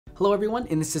Hello everyone,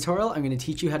 in this tutorial I'm going to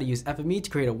teach you how to use FME to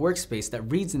create a workspace that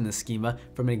reads in the schema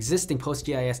from an existing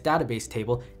PostGIS database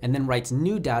table and then writes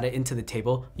new data into the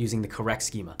table using the correct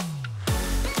schema.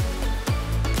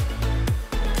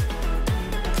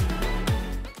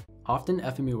 Often,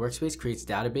 FME Workspace creates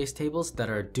database tables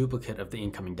that are a duplicate of the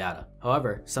incoming data.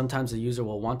 However, sometimes the user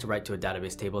will want to write to a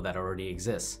database table that already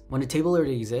exists. When a table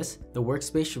already exists, the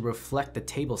workspace should reflect the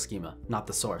table schema, not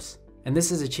the source. And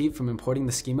this is achieved from importing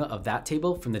the schema of that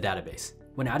table from the database.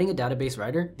 When adding a database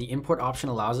writer, the import option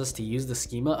allows us to use the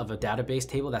schema of a database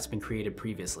table that's been created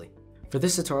previously. For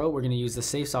this tutorial, we're going to use the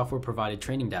Safe Software provided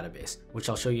training database, which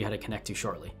I'll show you how to connect to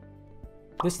shortly.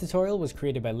 This tutorial was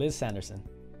created by Liz Sanderson.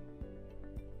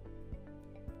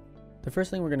 The first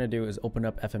thing we're going to do is open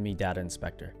up FME Data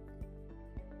Inspector.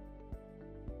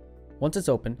 Once it's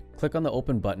open, click on the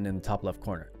Open button in the top left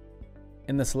corner.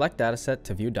 In the Select Dataset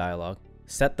to View dialog,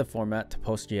 set the format to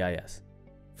PostGIS.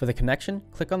 For the connection,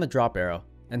 click on the drop arrow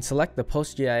and select the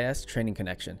PostGIS training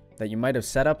connection that you might have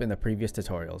set up in the previous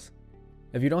tutorials.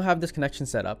 If you don't have this connection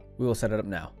set up, we will set it up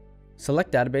now.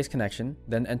 Select Database Connection,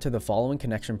 then enter the following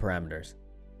connection parameters.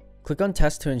 Click on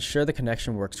Test to ensure the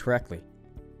connection works correctly.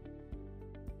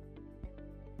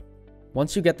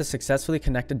 Once you get the Successfully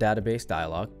Connected Database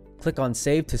dialog, click on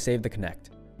Save to save the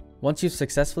connect. Once you've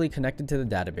successfully connected to the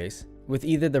database, with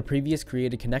either the previous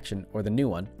created connection or the new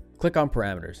one, click on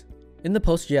Parameters. In the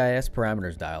PostGIS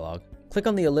Parameters dialog, click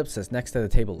on the ellipsis next to the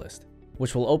table list,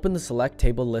 which will open the Select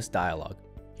Table List dialog.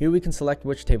 Here we can select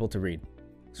which table to read.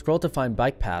 Scroll to find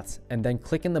bike paths and then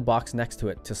click in the box next to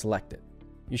it to select it.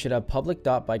 You should have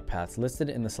public.bike paths listed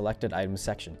in the selected items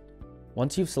section.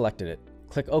 Once you've selected it,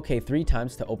 click OK 3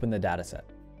 times to open the dataset.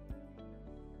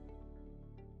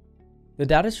 The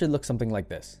data should look something like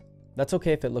this. That's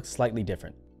okay if it looks slightly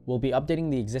different. We'll be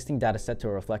updating the existing dataset to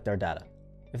reflect our data.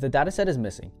 If the dataset is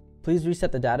missing, please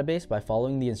reset the database by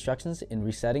following the instructions in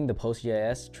resetting the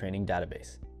PostGIS training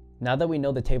database. Now that we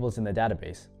know the table is in the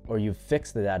database, or you've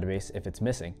fixed the database if it's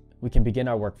missing, we can begin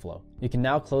our workflow. You can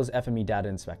now close FME Data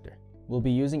Inspector. We'll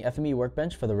be using FME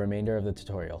Workbench for the remainder of the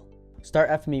tutorial. Start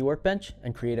FME Workbench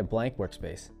and create a blank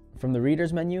workspace. From the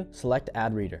Readers menu, select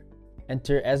Add Reader.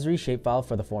 Enter Esri shapefile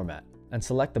for the format, and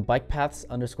select the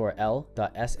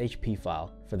bikepaths_l.shp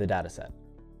file for the dataset.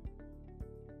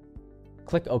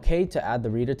 Click OK to add the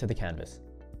reader to the canvas.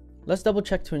 Let's double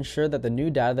check to ensure that the new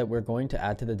data that we're going to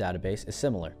add to the database is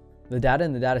similar. The data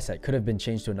in the dataset could have been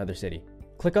changed to another city.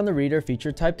 Click on the reader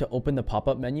feature type to open the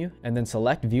pop-up menu, and then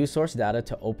select View Source Data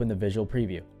to open the visual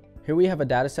preview. Here we have a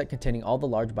dataset containing all the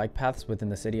large bike paths within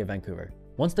the city of Vancouver.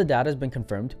 Once the data has been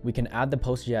confirmed, we can add the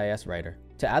PostGIS writer.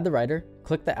 To add the writer,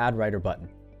 click the Add Writer button.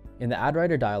 In the Add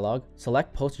Writer dialog,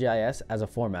 select PostGIS as a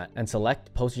format and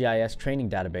select PostGIS Training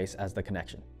Database as the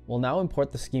connection. We'll now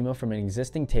import the schema from an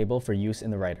existing table for use in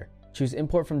the writer. Choose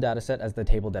Import from Dataset as the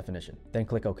table definition, then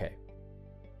click OK.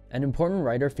 An Important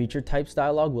Writer Feature Types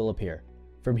dialog will appear.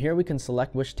 From here we can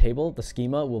select which table the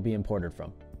schema will be imported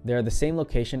from. They are the same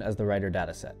location as the writer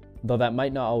dataset, though that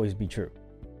might not always be true.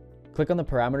 Click on the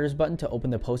Parameters button to open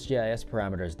the PostGIS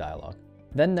Parameters dialog.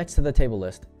 Then next to the table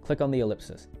list, click on the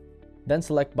ellipsis. Then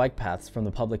select Bike Paths from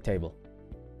the public table.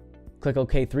 Click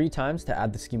OK 3 times to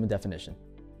add the schema definition.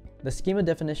 The schema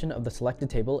definition of the selected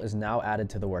table is now added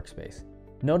to the workspace.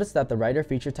 Notice that the writer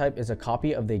feature type is a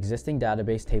copy of the existing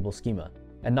database table schema,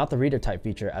 and not the reader type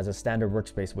feature as a standard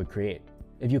workspace would create.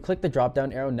 If you click the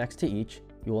drop-down arrow next to each,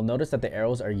 you will notice that the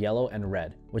arrows are yellow and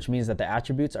red, which means that the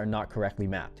attributes are not correctly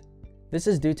mapped. This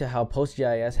is due to how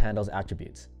PostGIS handles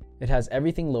attributes. It has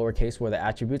everything lowercase where the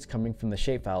attributes coming from the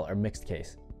shapefile are mixed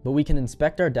case. But we can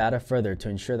inspect our data further to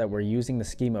ensure that we're using the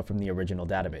schema from the original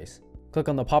database. Click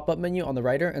on the pop-up menu on the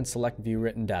writer and select View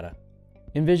Written Data.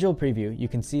 In Visual Preview, you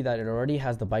can see that it already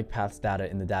has the bike paths data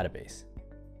in the database.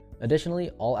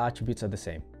 Additionally, all attributes are the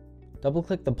same.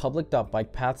 Double-click the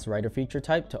public.bikepaths writer feature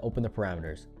type to open the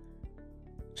parameters.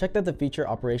 Check that the feature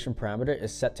operation parameter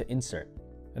is set to Insert,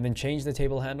 and then change the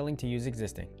table handling to use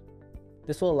existing.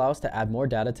 This will allow us to add more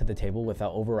data to the table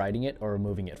without overriding it or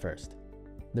removing it first.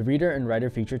 The reader and writer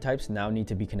feature types now need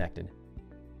to be connected.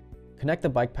 Connect the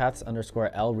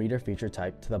bikepaths_l reader feature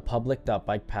type to the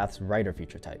public.bikepaths writer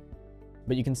feature type.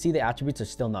 But you can see the attributes are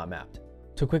still not mapped.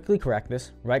 To quickly correct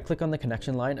this, right-click on the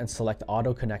connection line and select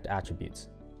Auto Connect Attributes.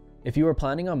 If you are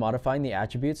planning on modifying the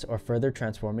attributes or further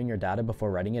transforming your data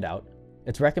before writing it out,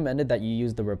 it's recommended that you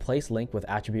use the Replace Link with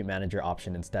Attribute Manager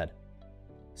option instead.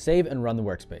 Save and run the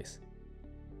workspace.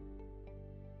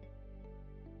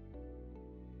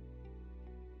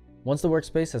 Once the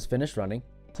workspace has finished running,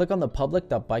 click on the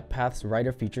public.bikepaths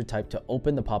writer feature type to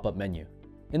open the pop-up menu.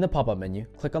 In the pop-up menu,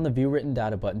 click on the View Written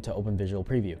Data button to open Visual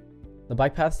Preview. The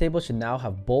bike paths table should now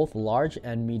have both large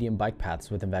and medium bike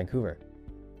paths within Vancouver.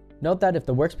 Note that if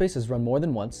the workspace is run more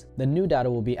than once, the new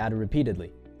data will be added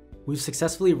repeatedly. We've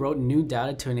successfully wrote new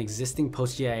data to an existing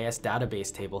PostGIS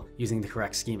database table using the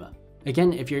correct schema.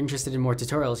 Again, if you're interested in more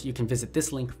tutorials, you can visit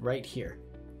this link right here.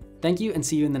 Thank you and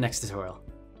see you in the next tutorial.